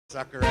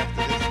Sucker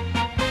after this.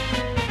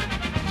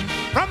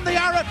 From the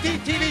RFD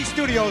TV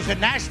studios in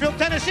Nashville,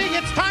 Tennessee,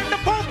 it's time to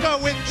polka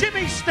with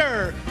Jimmy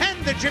Sturr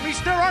and the Jimmy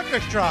Sturr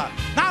Orchestra.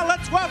 Now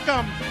let's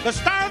welcome the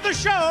star of the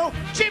show,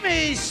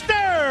 Jimmy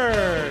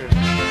Sturr.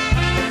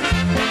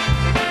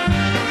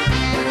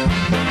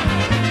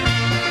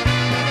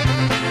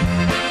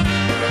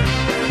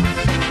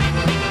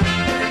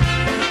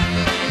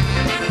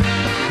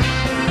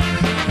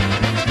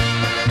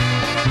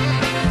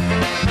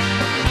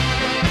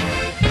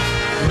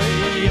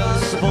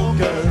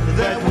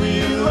 That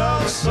we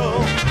love so,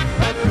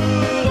 that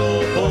good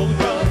old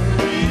polka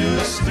we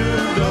used to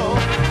know,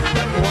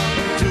 that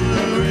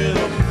 1-2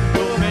 rhythm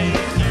will make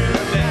you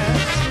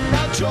dance.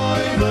 Now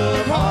join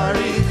the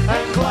party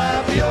and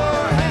clap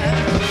your hands.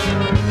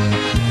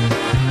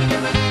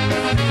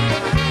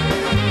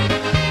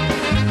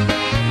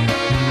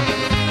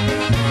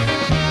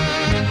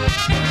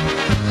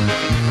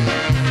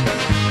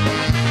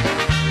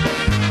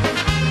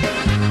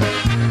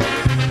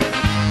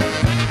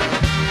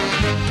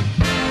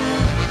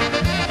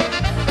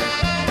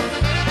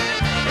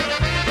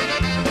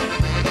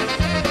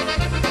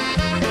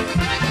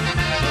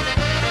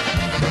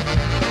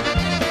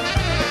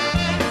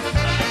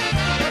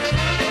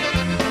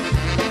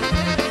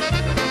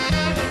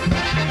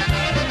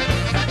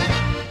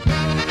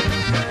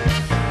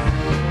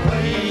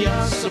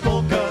 A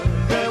polka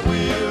that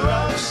we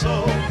love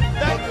so,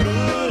 that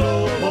good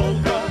old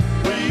polka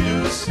we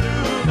used to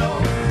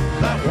know,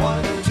 that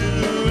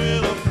 1-2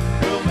 rhythm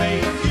will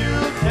make you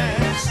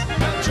dance.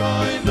 Now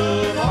join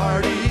the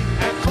party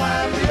and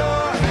clap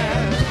your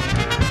hands.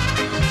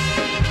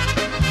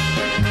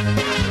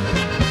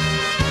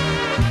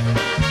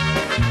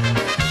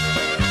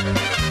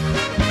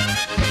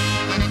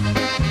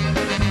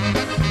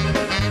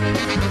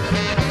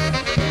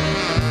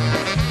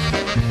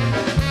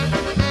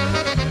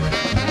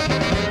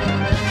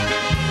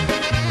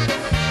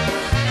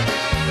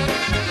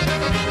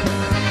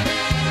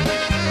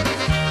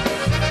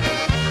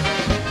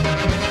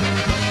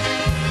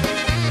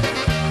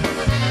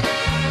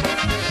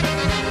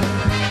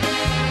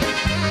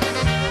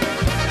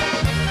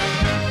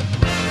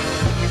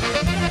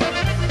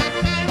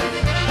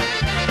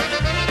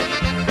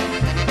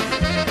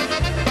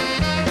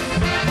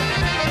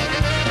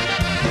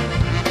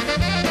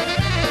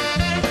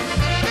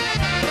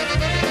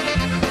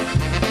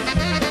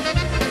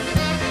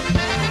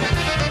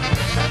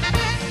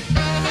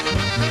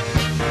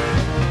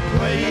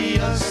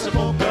 Us a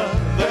polka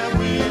that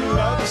we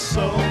love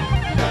so,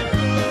 that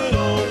good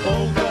old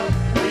polka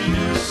we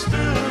used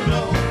to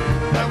know,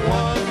 that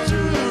 1-2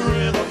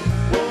 rhythm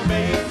will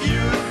make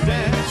you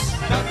dance.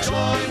 Now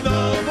join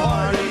the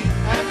party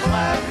and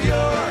clap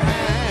your hands.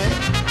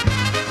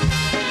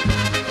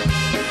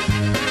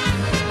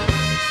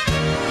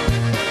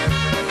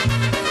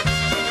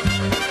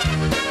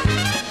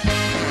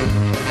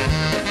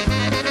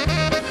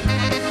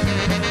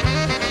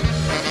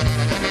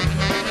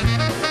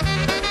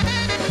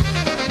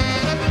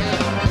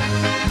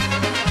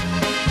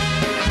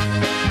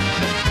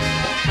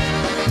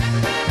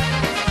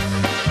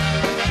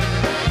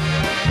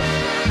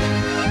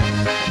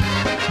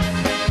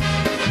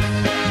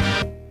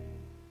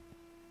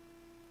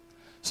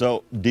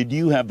 So, did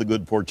you have the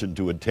good fortune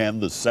to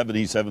attend the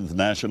 77th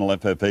National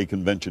FFA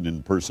Convention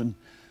in person?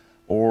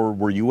 Or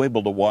were you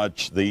able to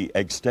watch the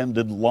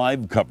extended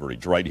live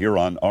coverage right here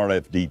on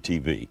RFD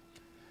TV?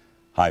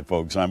 Hi,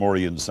 folks. I'm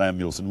Orion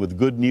Samuelson with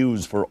good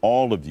news for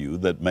all of you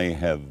that may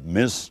have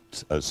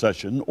missed a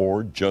session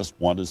or just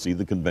want to see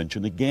the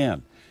convention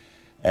again.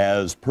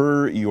 As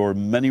per your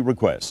many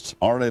requests,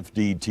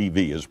 RFD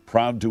TV is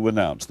proud to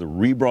announce the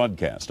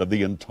rebroadcast of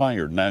the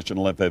entire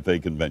National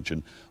FFA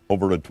Convention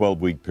over a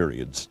 12-week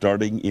period,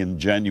 starting in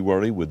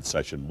January with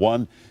Session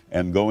 1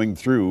 and going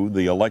through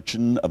the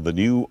election of the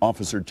new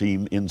officer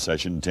team in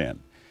Session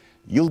 10.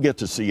 You'll get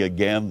to see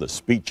again the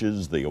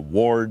speeches, the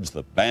awards,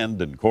 the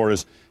band and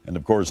chorus, and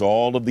of course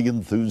all of the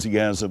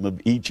enthusiasm of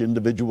each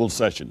individual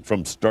session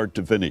from start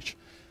to finish.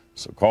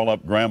 So call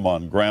up Grandma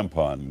and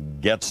Grandpa and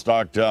get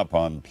stocked up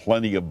on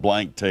plenty of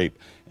blank tape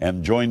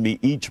and join me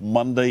each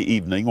Monday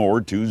evening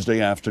or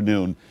Tuesday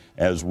afternoon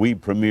as we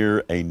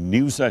premiere a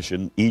new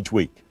session each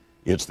week.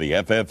 It's the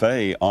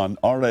FFA on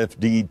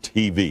RFD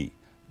TV.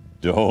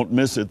 Don't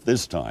miss it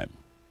this time.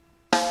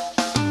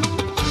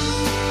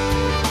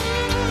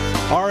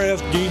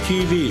 RFD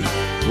TV,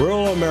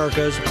 rural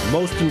America's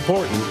most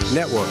important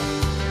network.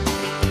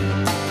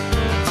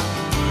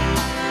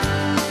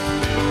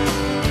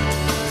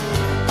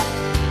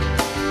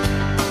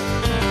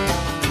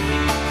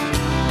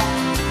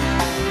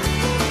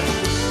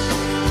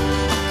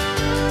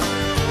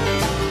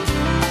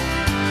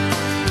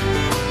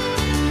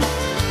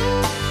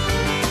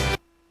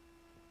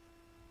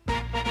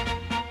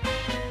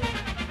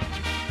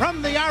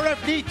 From the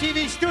RFD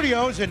TV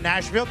studios in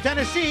Nashville,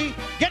 Tennessee,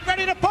 get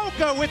ready to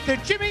polka with the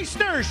Jimmy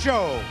Sturr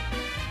Show,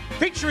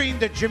 featuring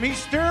the Jimmy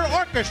Sturr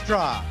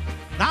Orchestra.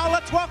 Now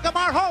let's welcome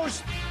our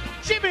host,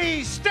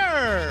 Jimmy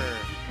Sturr.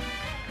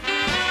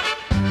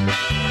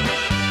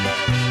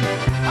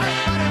 Hi,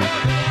 everybody.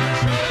 Welcome.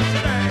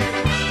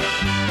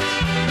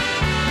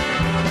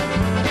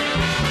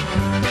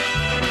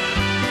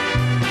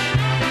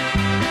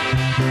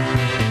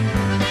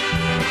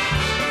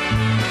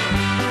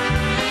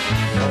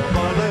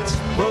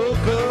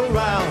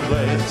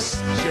 let's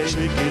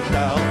shake it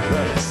down,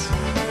 let's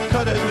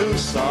cut it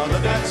loose on the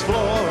dance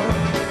floor.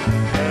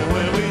 And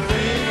when we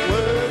think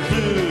we're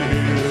through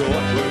here,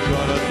 what we're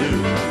gonna do,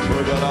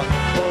 we're gonna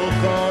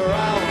polka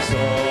around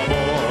some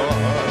more.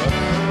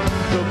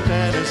 The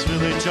band is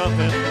really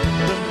jumping,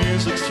 the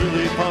music's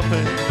really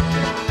pumping.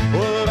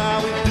 What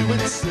are we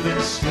doing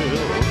sitting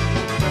still?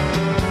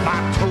 My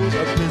toes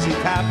are busy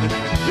tapping,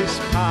 this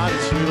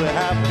party's really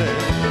happening.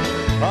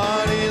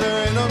 Honey, there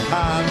ain't no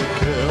time to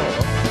kill.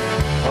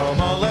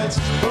 Come on, let's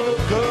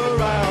poke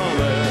around,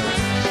 let's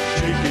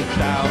shake it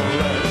down,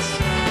 let's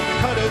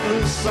cut it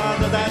loose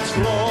on the dance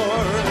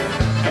floor.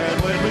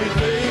 And when we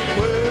think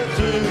we're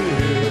through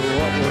here,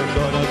 what we're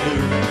gonna do,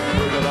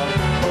 we're gonna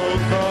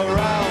poke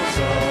around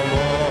some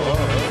more.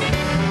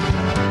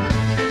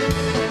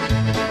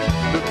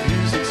 The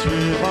music's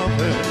really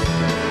pumping,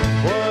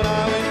 what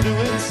are we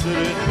doing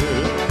sitting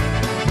here?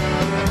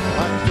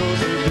 My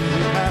toes are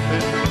really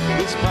happy,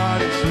 this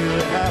party's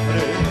really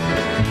happening.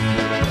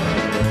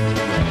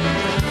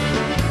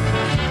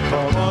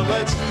 Come on,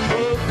 let's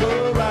poke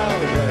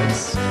around,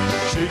 let's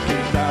shake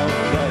it down,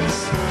 let's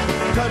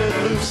cut it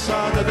loose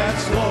on the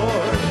dance floor.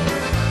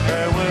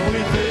 And when we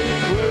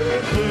think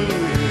we're through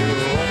here,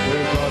 what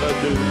we're gonna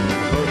do,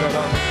 we're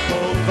gonna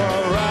poke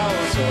around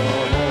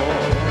some more.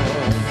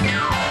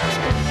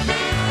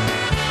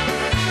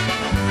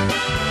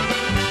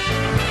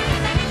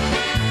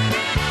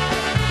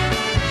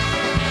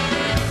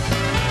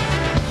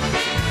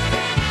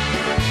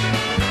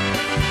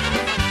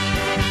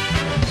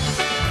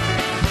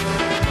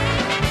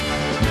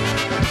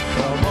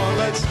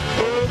 Let's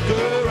poke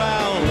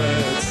around,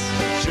 let's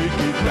shake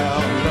it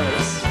down,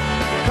 let's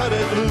cut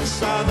it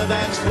loose on the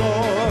dance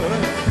floor.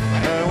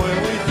 And when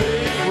we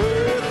think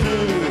we're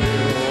through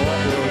here, what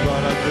we're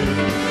gonna do,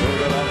 we're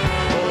gonna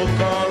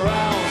poke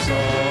around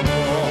some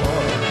more.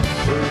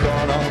 We're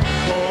gonna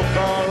poke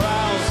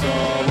around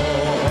some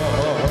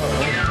more.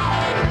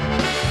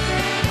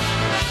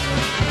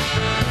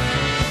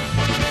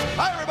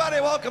 Hi everybody,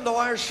 welcome to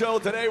our show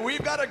today.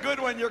 We've got a good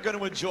one you're going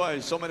to enjoy.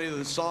 So many of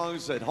the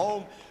songs at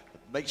home.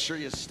 Make sure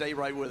you stay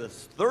right with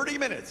us. 30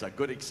 minutes of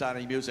good,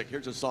 exciting music.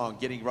 Here's a song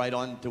getting right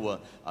on to a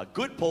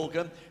good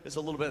polka. It's a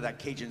little bit of that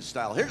Cajun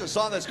style. Here's a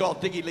song that's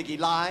called Diggy Liggy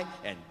Lie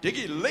and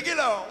Diggy Liggy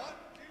Low.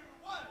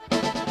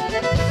 1, 2,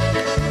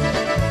 1.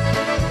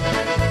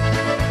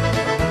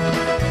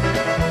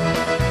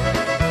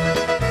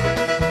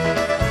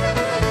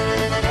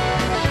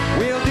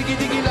 Well, diggy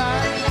diggy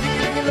lie, diggy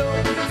diggy low,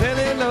 fell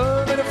in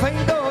love and a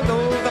friend don't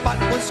know the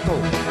button was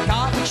cold.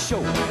 Coffee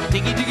show,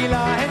 diggy diggy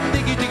lie and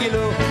diggy diggy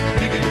low,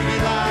 diggy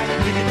diggy lie,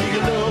 diggy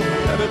diggy low.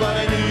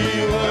 Everybody knew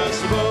you were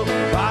so low,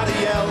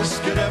 nobody else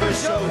could ever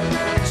show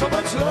so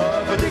much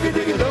love for diggy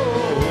diggy low.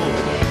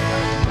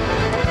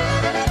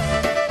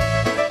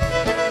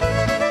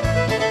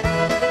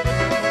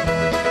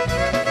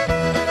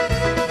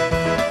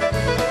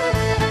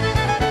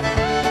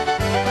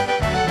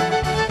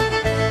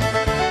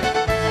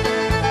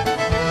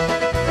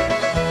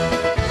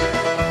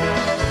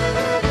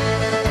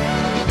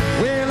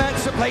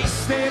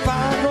 Place they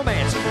find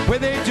romance, where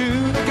they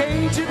do the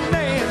Cajun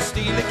dance,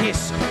 steal a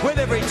kiss with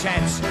every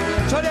chance,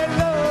 show their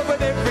love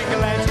with every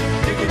glance.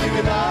 Diggy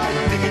diggy lie,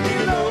 diggy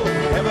diggy low.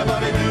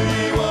 Everybody knew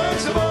he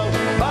was a beau.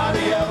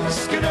 Nobody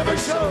else could ever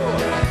show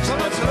so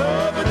much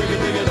love for diggy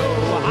diggy low.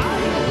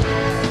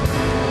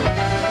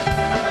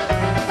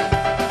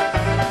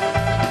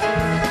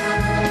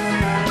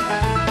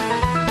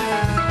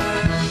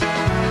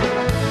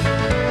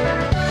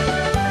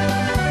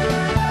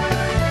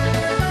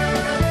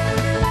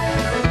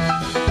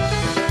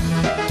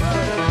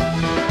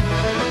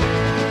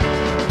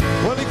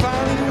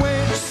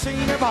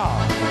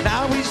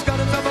 Now he's got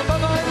a love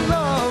above my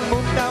love,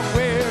 moved down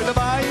where the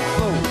bayou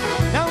flow.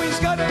 Now he's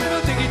got a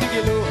little diggy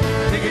diggy low,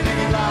 diggy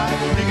diggy lie,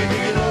 diggy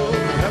diggy low.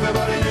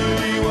 Everybody knew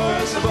he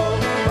was a beau.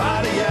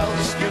 Nobody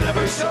else could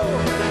ever show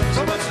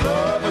so much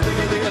love for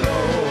diggy diggy low.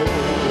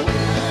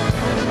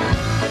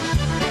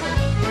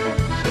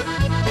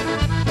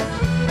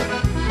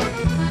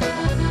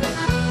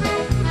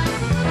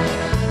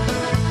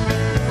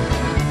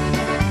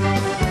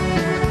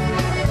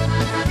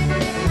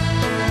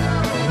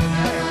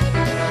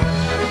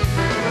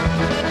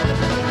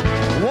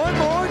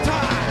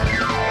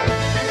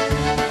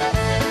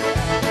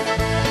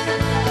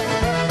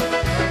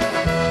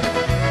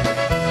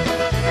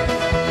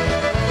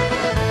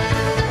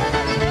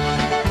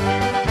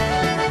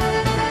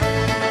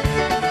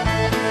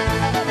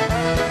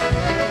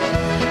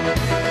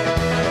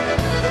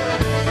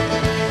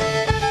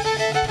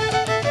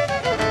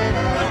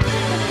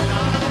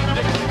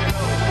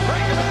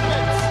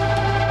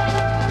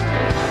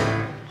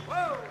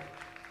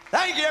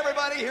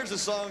 Here's a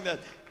song that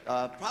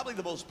probably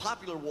the most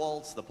popular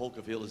waltz the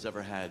polka field has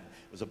ever had.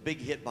 It was a big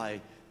hit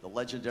by the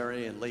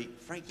legendary and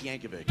late Frank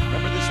Yankovic.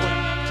 Remember this one?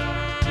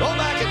 Go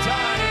Back in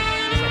Time.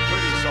 It's a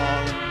pretty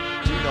song.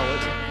 You know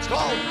it. It's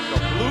called the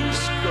Blue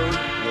Skirt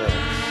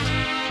Waltz.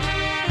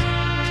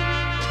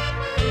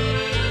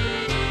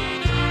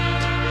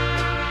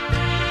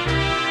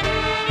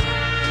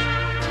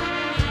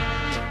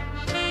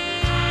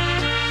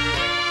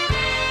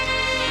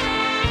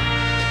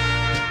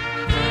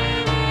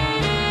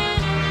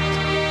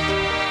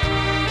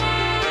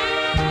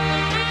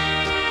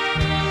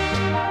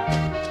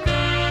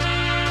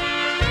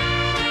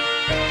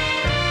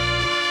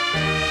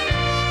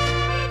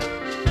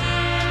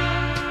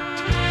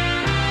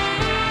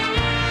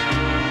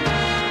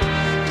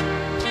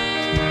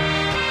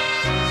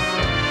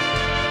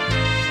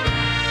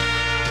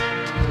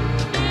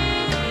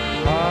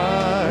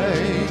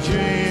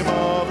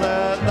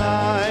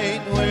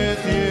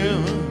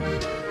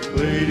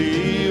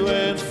 Lady,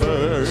 when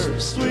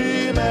first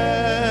we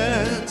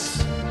met,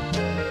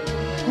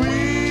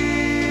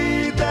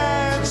 we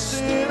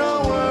danced in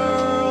a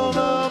world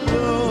of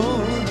blue.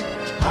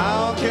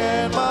 How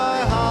can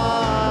my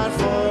heart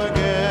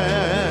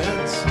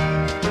forget?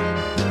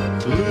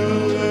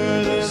 Blue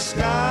were the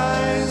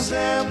skies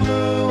and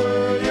blue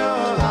were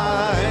your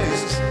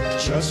eyes,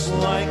 just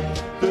like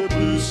the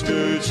blue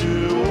skirt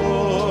you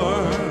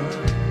wore.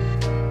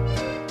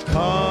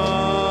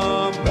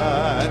 Come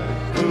back,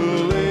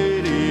 blue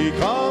lady,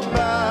 come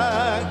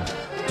back.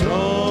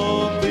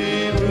 Don't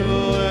be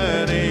blue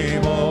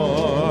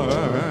anymore.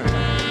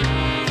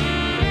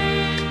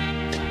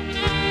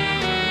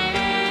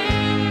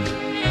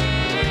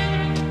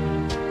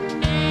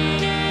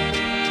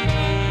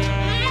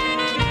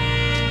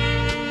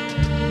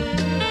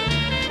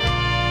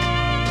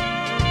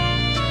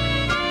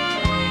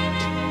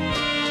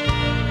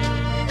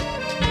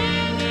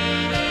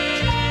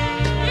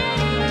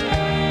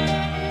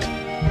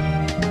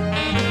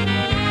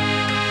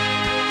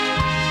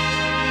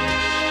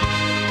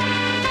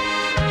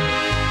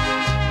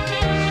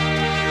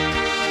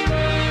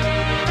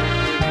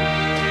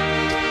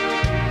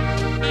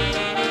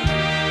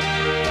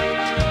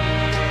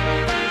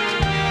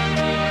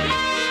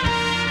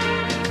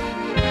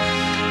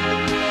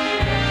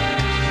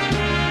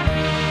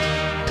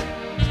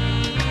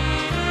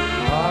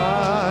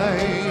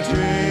 I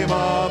dream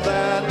of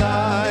that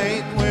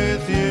night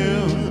with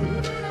you,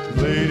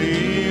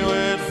 lady,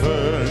 when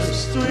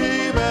first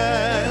we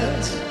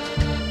met.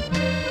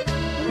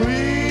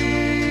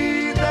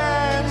 We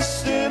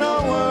danced in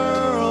a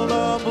world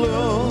of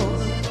blue.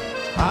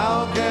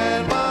 How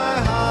can my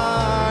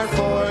heart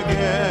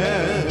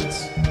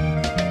forget?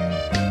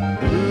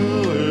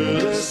 Blue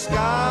were the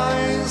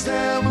skies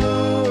and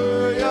blue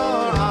were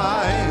your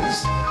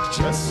eyes,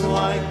 just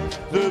like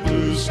the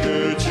blue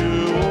skirt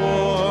you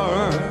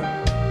wore.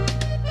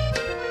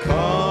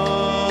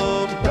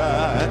 Come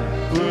back,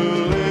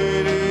 blue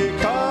lady,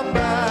 come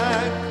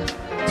back.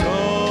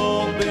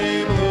 Don't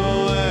be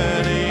blue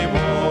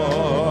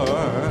anymore.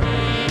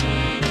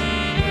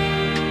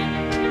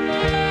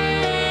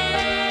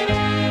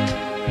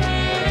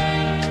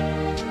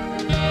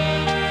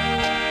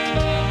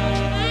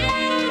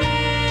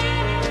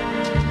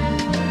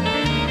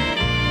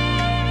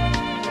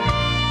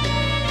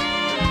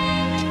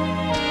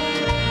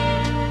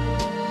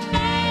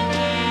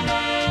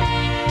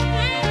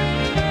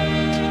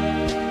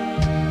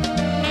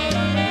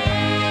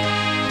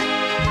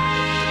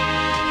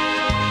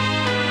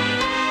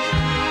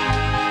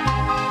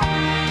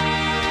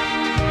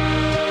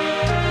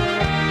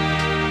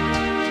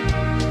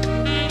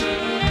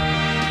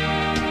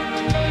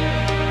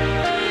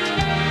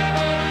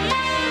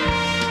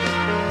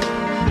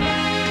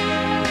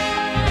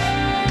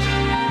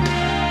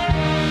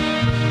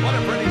 What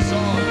a pretty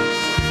song.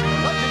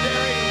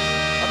 Legendary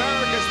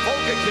America's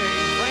Polka King,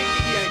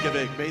 Frankie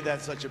Yankovic, made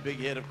that such a big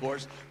hit, of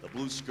course. The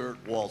Blue Skirt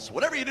Waltz.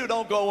 Whatever you do,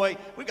 don't go away.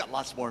 We've got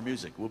lots more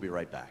music. We'll be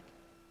right back.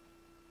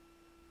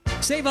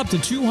 Save up to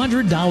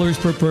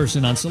 $200 per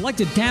person on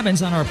selected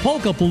cabins on our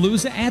Polka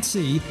Palooza at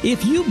Sea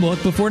if you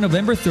book before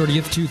November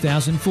 30th,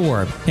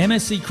 2004.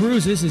 MSC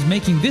Cruises is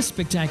making this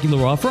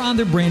spectacular offer on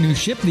their brand new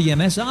ship, the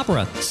MS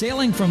Opera,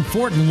 sailing from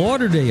Fort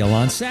Lauderdale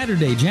on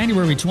Saturday,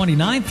 January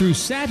 29th through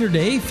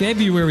Saturday,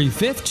 February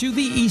 5th to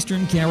the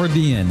Eastern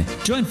Caribbean.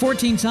 Join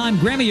 14-time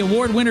Grammy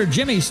Award winner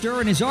Jimmy Sturr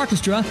and his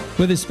orchestra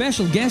with a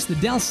special guest, the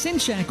Del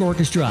Sinchak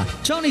Orchestra,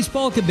 Tony's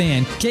Polka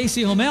Band,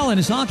 Casey Homel and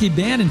his hockey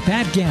band, and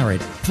Pat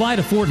Garrett. Fly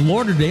to Fort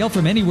Lauderdale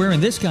from anywhere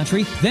in this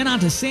country, then on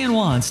to San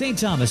Juan, St.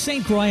 Thomas,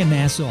 St. Croix, and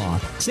Nassau.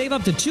 Save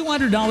up to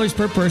 $200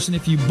 per person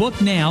if you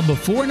book now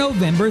before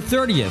November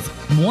 30th.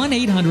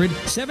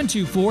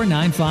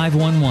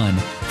 1-800-724-9511.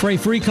 For a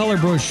free color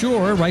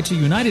brochure, write to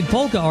United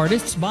Polka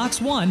Artists,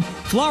 Box 1,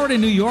 Florida,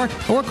 New York,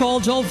 or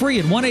call toll-free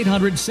at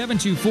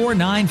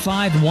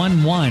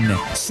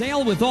 1-800-724-9511.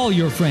 Sail with all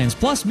your friends,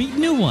 plus meet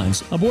new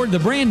ones aboard the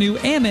brand new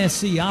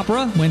MSC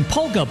Opera when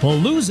Polka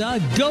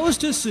Palooza goes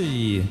to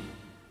sea.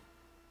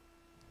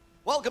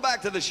 Welcome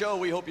back to the show.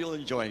 We hope you're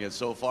enjoying it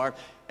so far.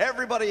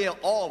 Everybody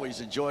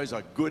always enjoys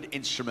a good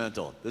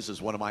instrumental. This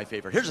is one of my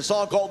favorite. Here's a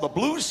song called The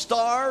Blue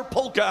Star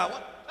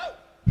Polka.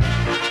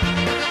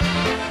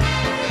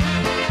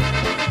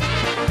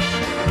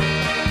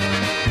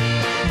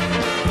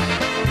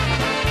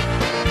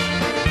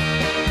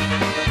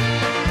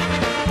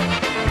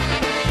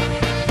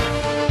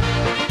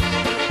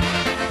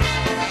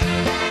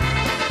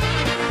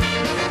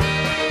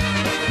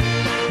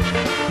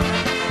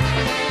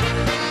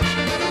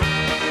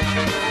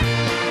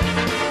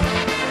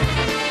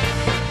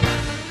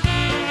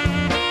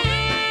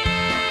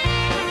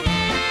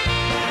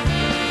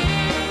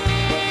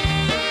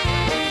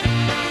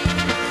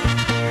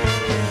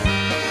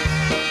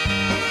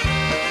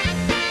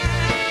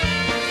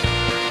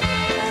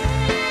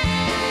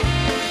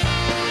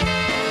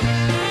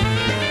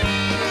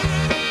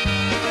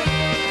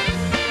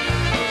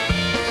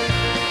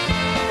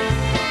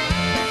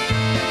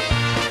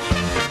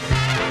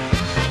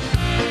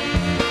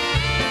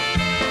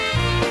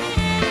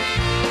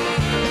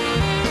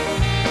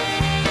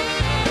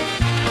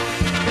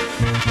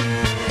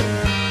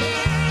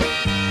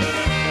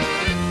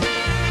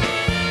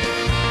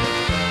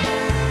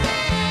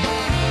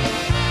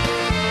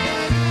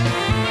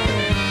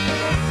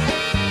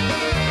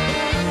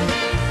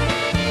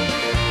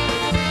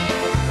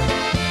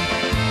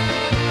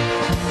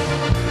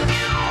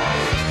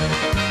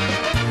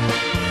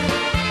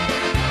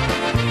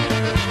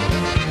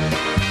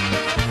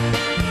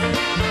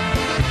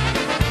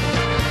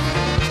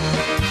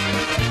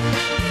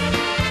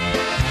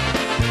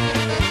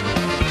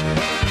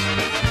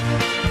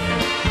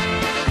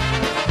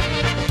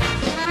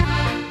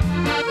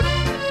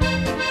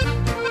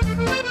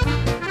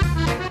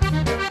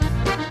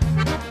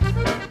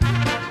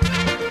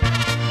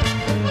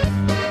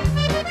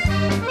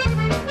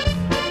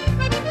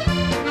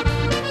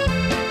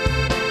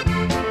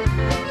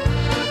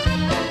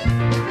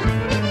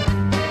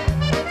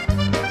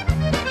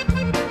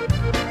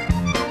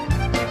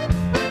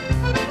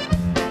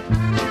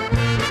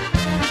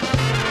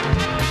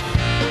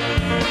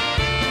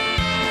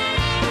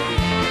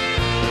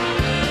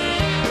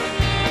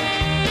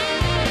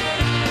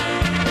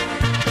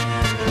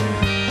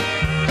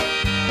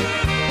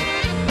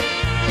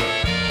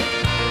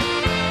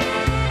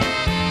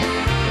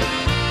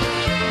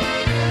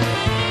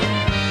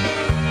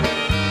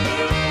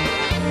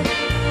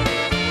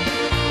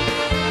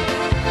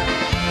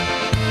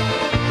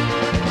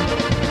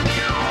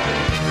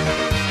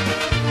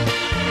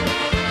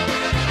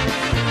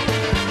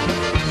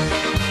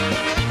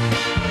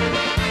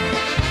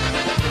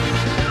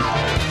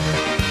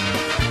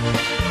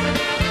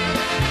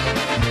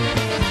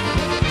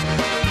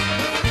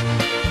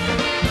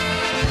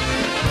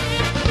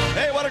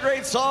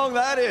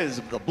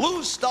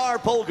 Blue Star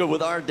Polka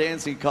with our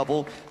dancing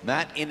couple,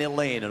 Matt and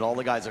Elaine, and all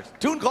the guys. A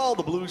tune called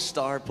the Blue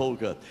Star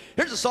Polka.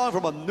 Here's a song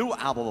from a new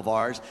album of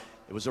ours.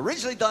 It was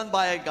originally done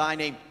by a guy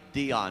named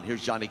Dion.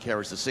 Here's Johnny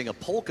Karras to sing a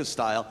polka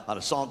style on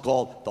a song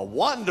called The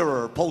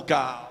Wanderer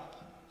Polka.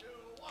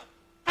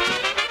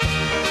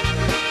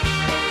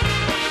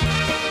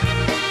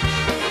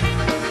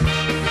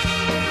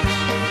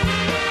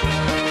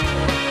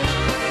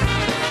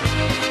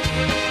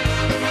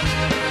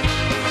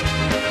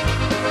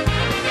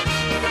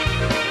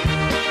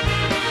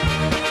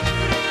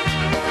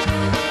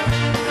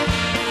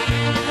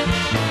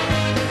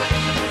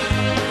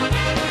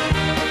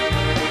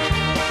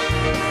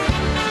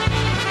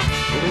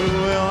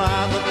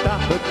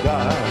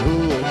 Guy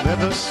who will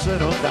never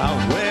settle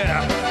down.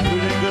 Where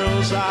pretty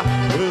girls are,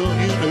 well,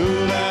 you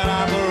know that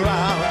I'm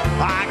around.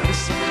 I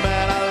kiss them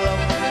and I love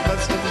them, but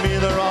to me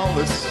they're all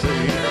the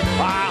same.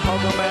 I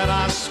hug them and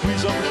I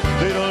squeeze them,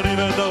 they don't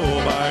even know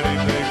my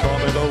name. They call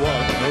me the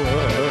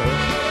Wanderer,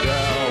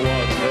 yeah, the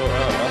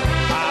Wanderer.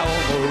 I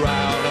roam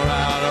around,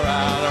 around,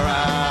 around,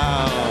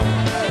 around.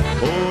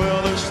 Oh,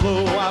 well, there's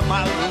Flo on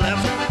my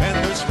left and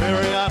there's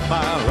Mary on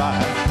my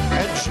right,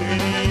 and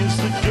Janie is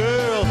the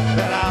girl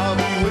that I'll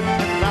be with.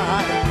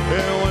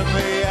 And when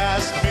they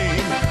ask me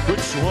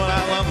which one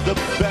I love the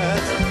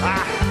best,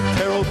 I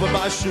tear open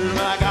my shirt and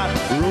I got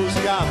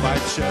Rosie on my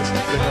chest.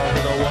 They call me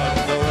the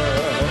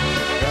Wanderer,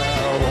 yeah,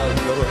 the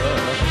Wanderer.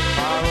 I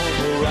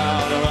roam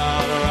around,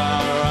 around,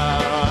 around,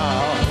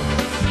 around.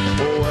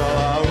 Oh, well,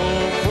 I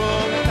roam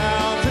from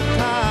town to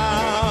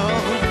town.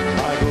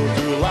 I go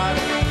through life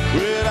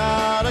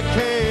without a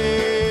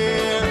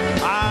care.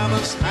 I'm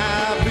as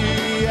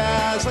happy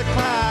as a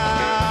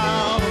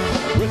clown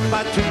with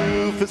my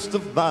two fists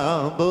of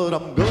mine, but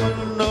I'm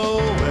going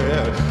nowhere.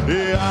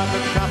 Yeah, I'm the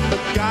kind of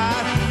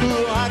guy who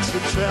likes to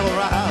travel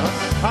around.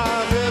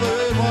 I'm never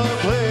in one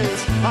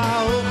place, I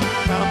hope to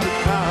come to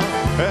town.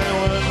 And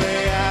when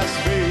they ask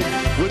me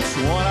which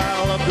one I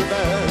love the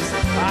best,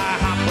 I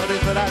hop right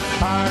into that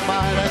car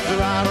mine and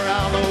drive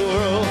around the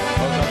world.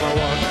 'Cause I'm a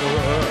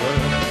wanderer,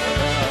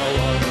 yeah, a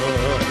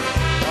wanderer.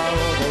 I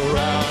roam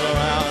around,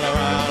 around,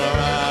 around,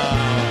 around.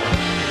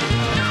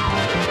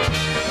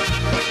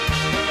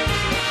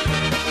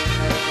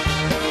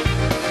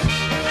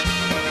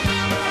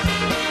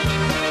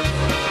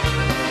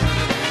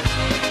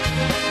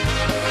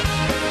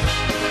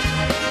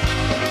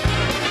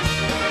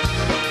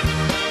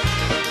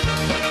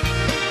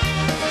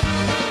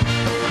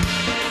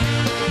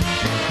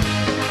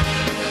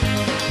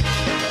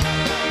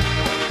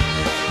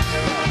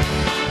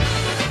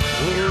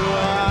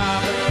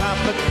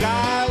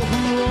 Guy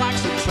who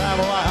likes to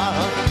travel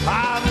out.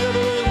 I'm never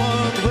in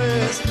one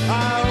place, I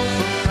roam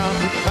from town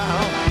to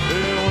town.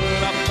 And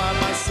when I find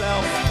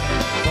myself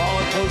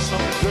falling for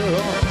some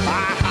girl, I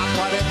hop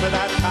right into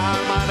that car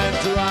mine and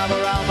drive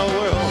around the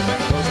world.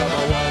 'Cause I'm a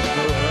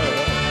wanderer,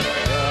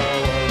 yeah, a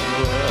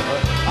wanderer.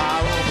 I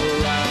roam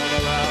around,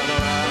 around,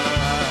 around,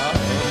 around.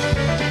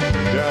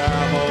 Yeah,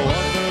 I'm a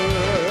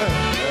wanderer,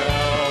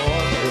 yeah, a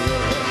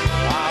wanderer.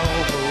 I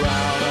roam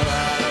around,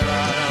 around,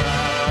 around, around.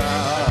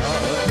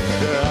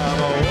 Yeah, I'm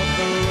a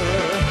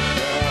wanderer,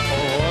 yeah, a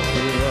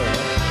wanderer.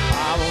 I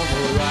roam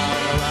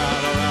around,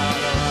 around,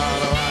 around,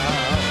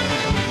 around,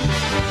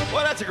 around.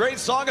 Well, that's a great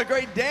song, a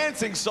great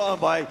dancing song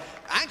by,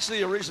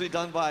 actually originally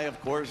done by, of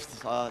course,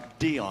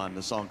 Dion,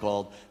 the song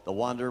called The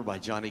Wanderer by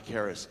Johnny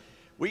Karras.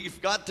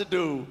 We've got to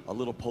do a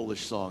little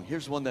Polish song.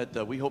 Here's one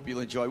that we hope you'll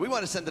enjoy. We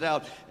want to send it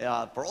out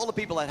for all the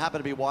people that happen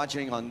to be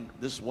watching on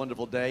this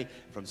wonderful day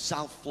from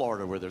South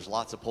Florida, where there's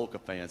lots of polka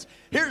fans.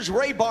 Here's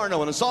Ray Barno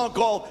and a song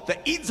called the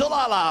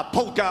Idzalala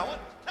Polka. 1, 2.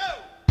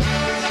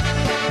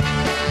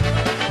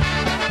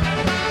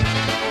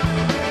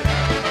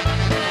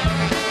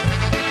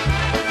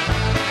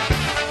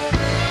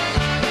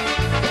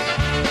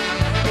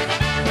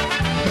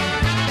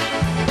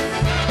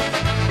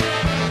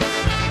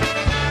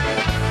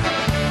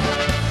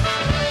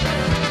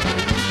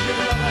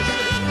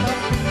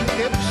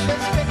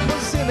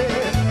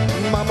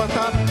 Mama,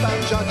 tata,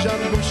 dziadzia,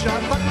 Nusia,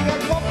 tak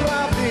jak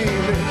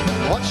poprawili.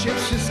 Choć się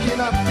wszystkie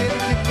na tym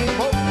typie,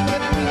 bo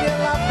minie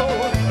lato.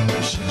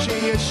 Życie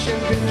jesień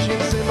będzie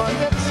zima,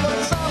 nie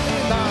zwracamy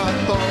na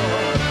to.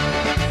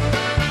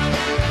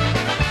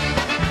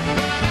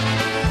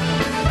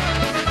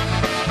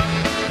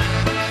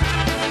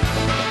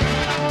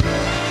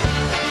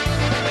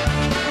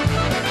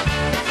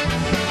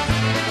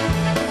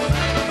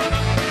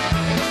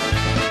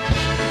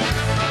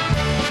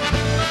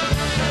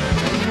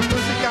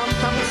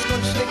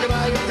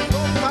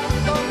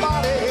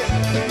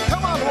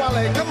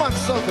 Come on,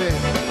 Sophie,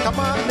 come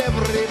on,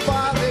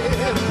 everybody.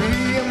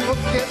 Pijem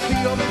wódkę,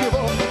 piją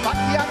piwo, tak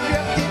jak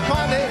wielki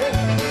pany.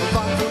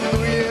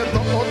 Wantuję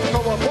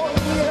dookoła, bo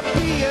nie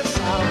piję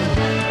sam.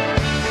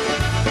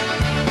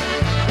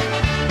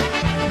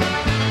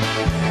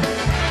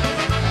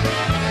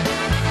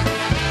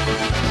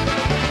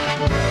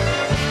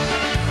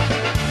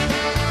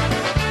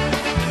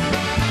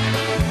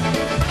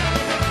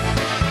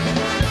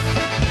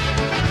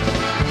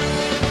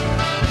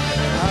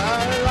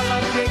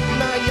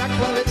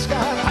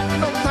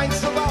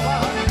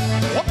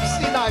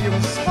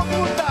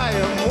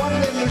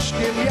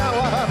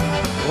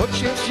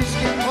 się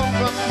wszystkim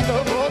pomknąć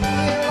do wody,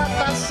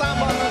 lata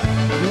sama.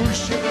 Już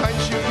się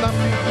tańczy na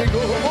pięknego,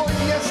 bo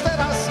jest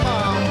teraz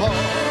mamo.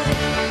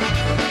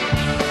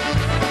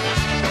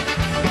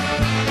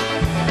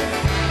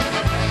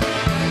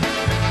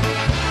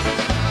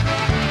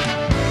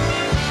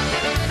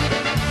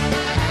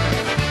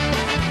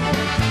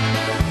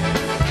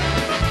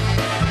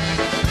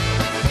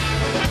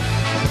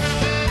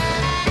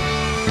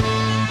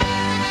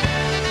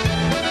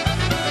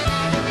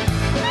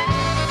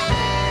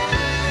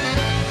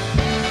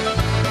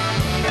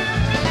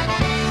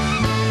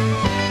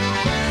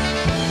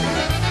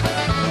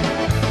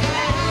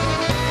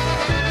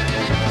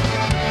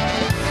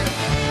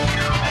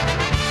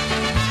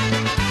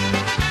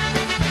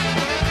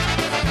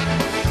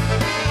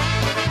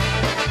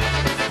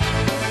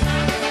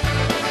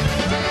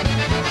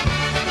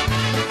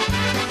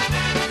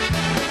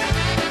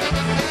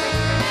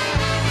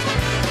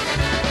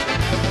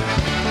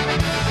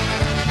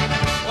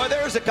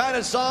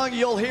 Song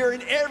you'll hear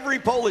in every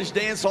Polish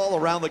dance hall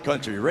around the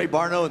country. Ray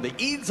Barno and the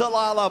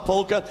Idzalala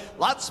Polka.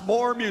 Lots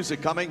more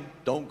music coming.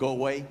 Don't go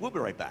away. We'll be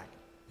right back.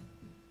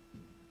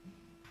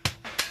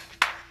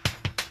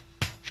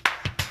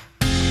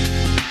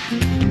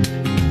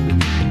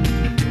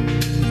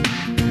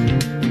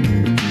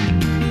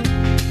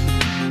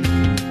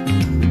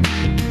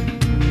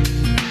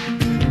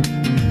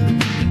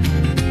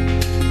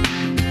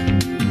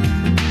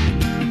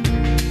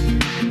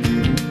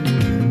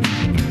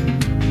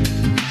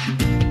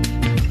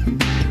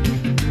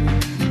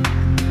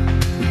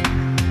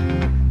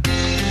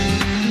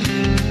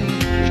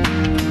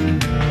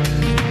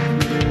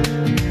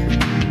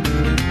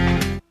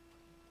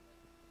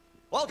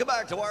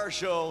 To our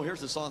show.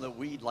 Here's a song that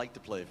we'd like to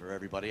play for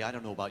everybody. I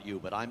don't know about you,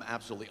 but I'm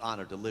absolutely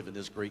honored to live in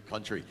this great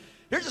country.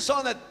 Here's a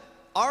song that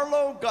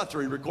Arlo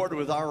Guthrie recorded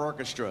with our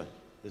orchestra.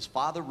 His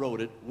father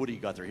wrote it, Woody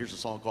Guthrie. Here's a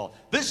song called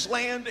This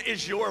Land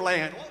Is Your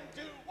Land. 1,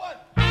 2, 1.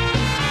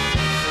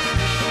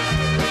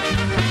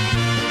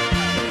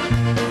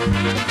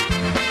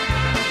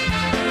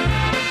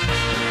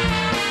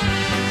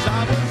 As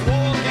I was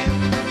walking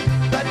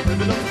that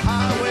criminal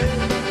highway,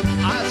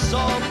 I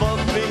saw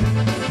above me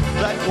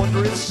that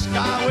wondrous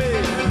skyway.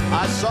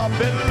 I saw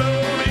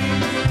below me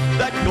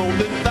that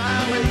golden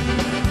valley.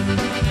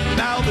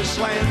 Now this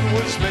land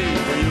was made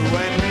for you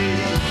and me.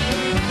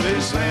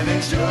 This land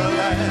is your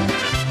land.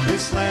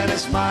 This land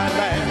is my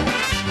land.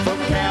 From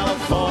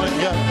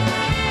California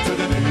to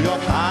the New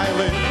York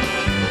Island,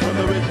 from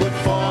the redwood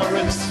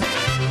forest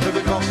to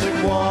the caustic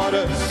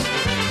waters.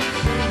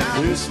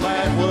 This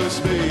land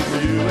was made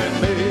for you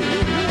and me.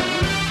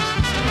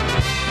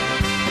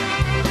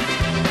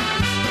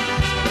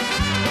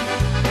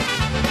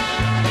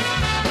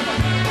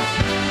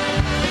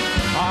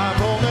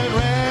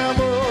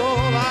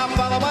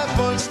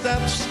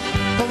 Steps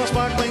from the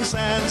sparkling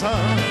sands of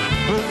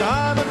the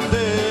diamond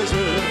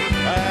desert,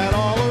 and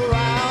all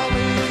around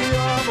me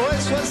your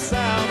voice was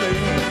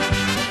sounding.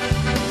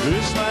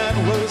 This land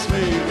was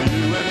made for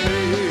you and me.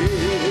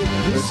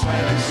 This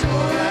land is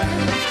your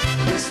land.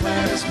 This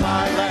land is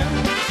my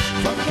land.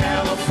 From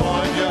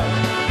California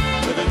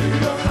to the New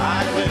York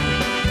Island,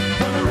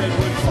 from the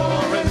redwood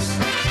forest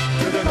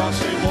to the Gulf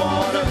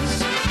waters.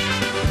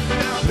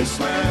 This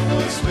land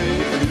was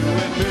made for you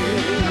and me.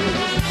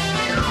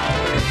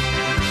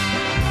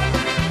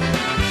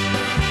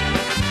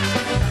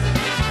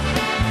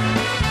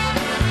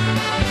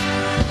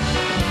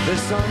 The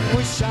sun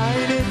was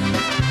shining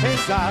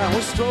as I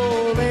was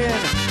strolling,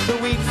 the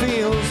wheat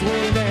fields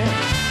waving,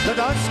 the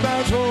dust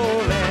clouds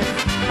rolling,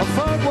 a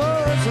fog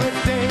was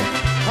lifting,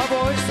 a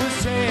voice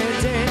was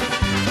chanting.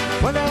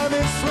 Well, now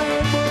this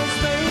land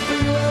was made for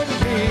you and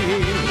me.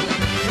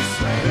 This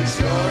land is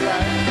your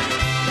land,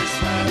 this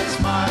land is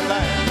my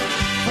land.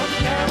 From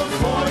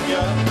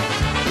California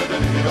to the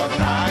New York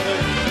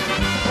Island,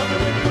 from the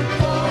redwood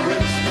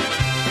forest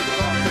to the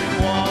rushing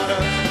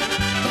water.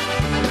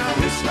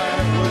 This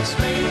land was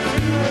made for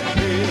you and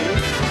me.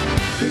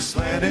 This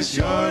land is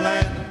your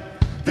land.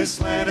 This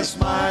land is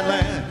my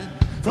land.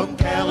 From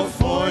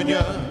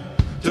California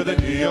to the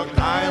New York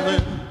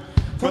Island,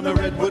 from the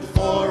redwood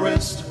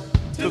forest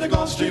to the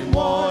Gulf Stream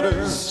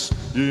waters.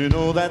 You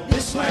know that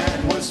this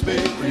land was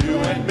made for you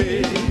and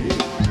me.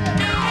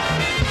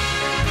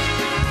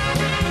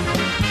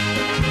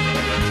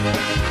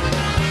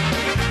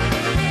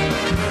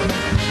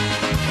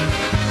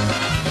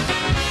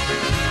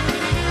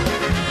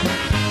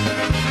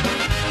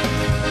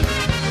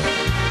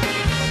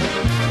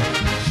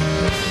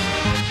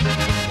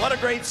 What a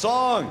great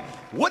song.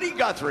 Woody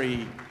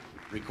Guthrie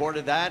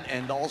recorded that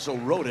and also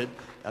wrote it.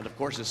 And of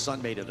course, his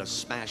son made it a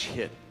smash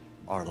hit,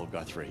 Arlo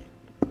Guthrie.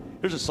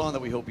 Here's a song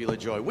that we hope you'll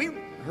enjoy. We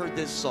heard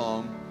this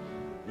song,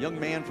 a young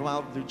man from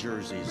out of New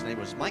Jersey. His name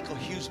was Michael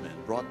Huseman,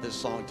 brought this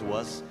song to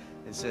us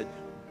and said,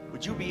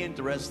 would you be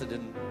interested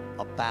in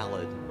a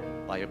ballad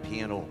by a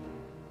piano?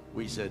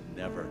 We said,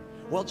 never.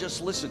 Well,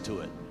 just listen to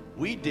it.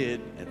 We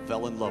did and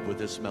fell in love with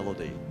this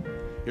melody.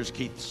 Here's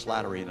Keith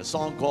Slattery in a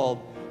song called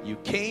You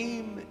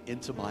Came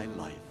Into My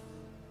Life.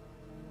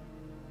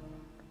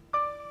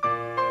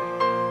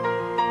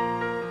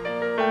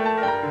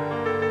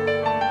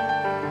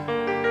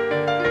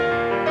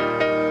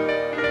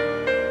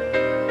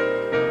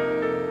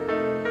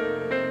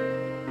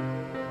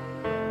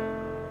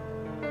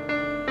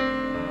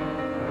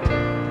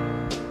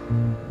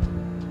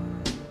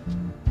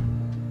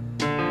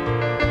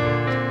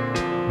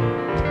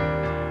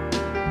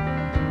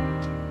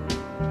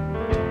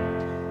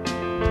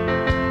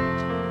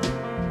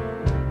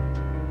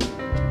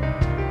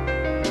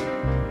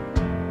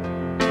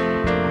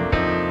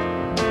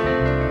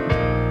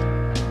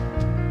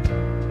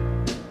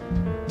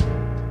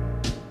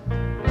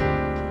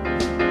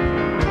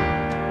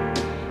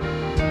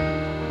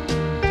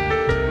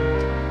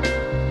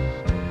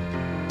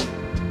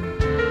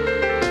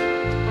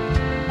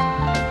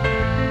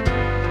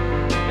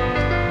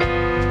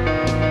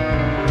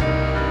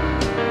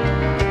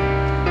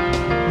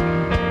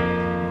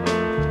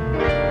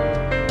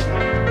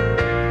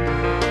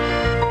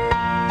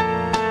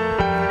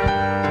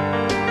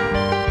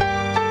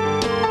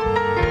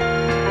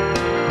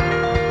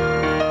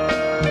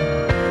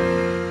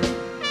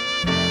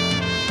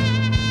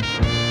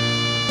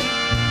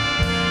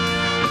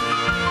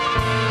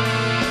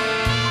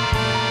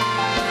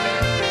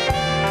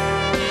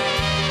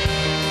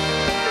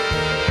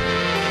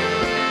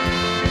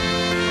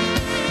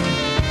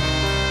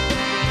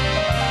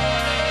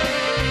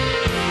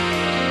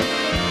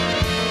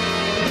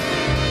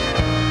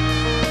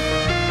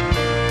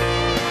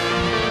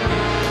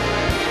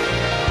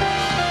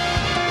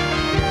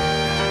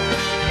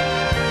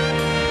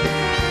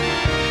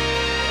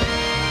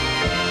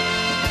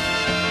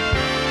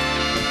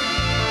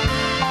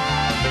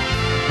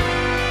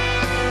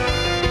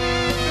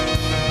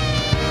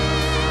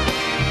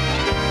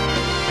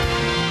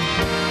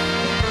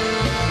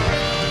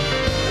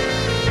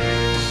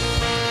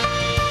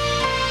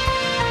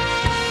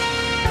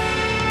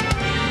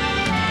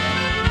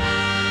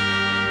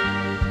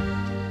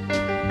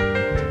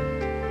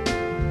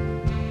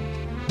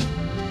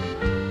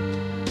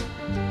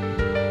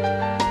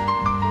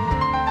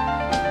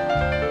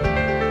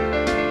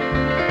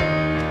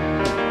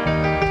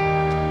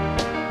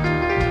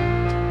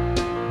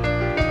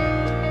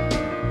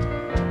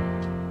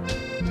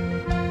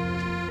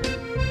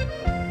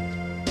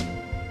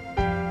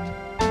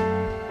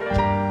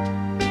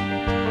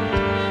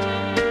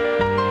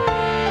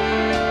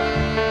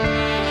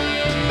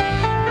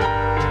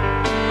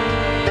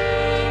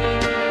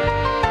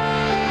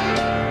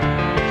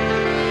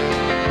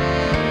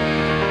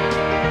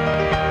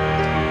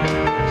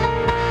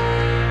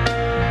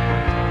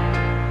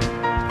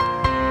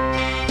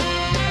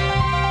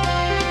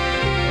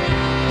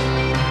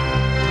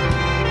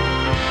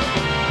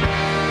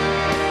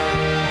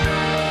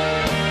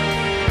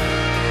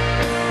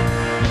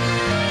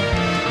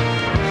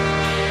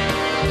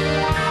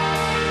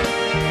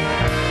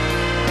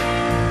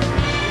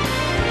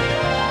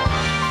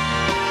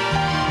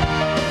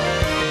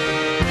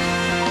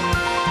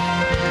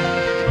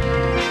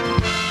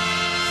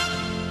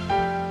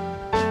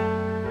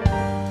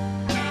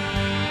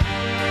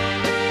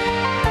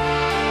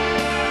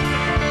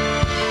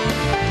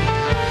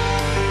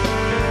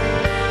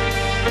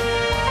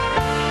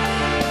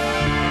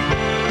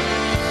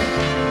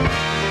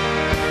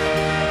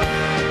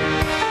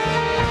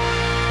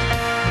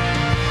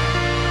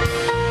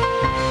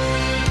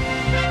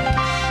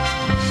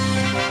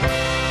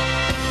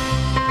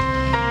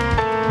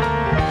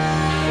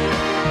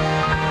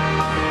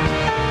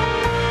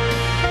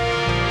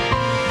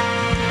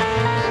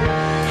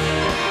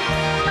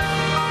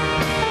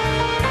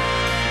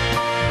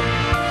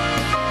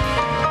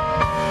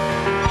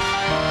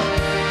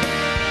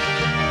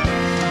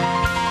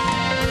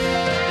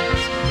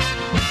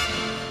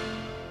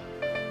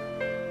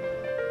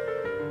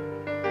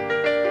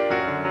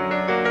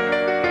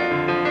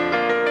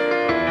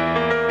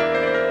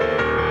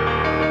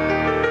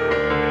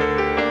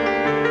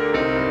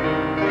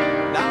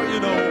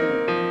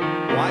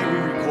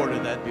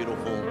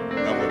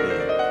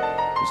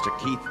 Mr.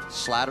 Keith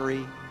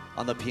Slattery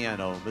on the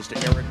piano, Mr.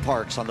 Eric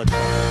Parks on the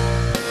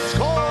drums. It's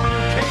called You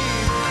Came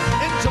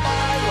Into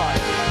My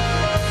Life.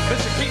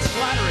 Mr. Keith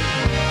Slattery.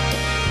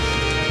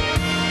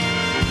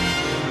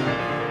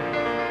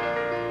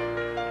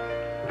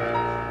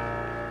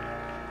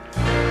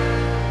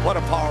 What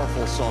a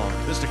powerful song,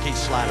 Mr. Keith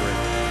Slattery.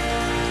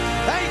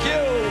 Thank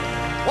you.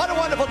 What a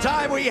wonderful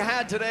time we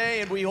had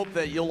today, and we hope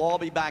that you'll all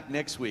be back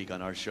next week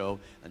on our show.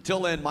 Until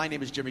then, my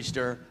name is Jimmy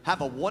Sturr. Have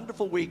a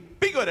wonderful week.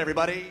 Be good,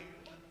 everybody.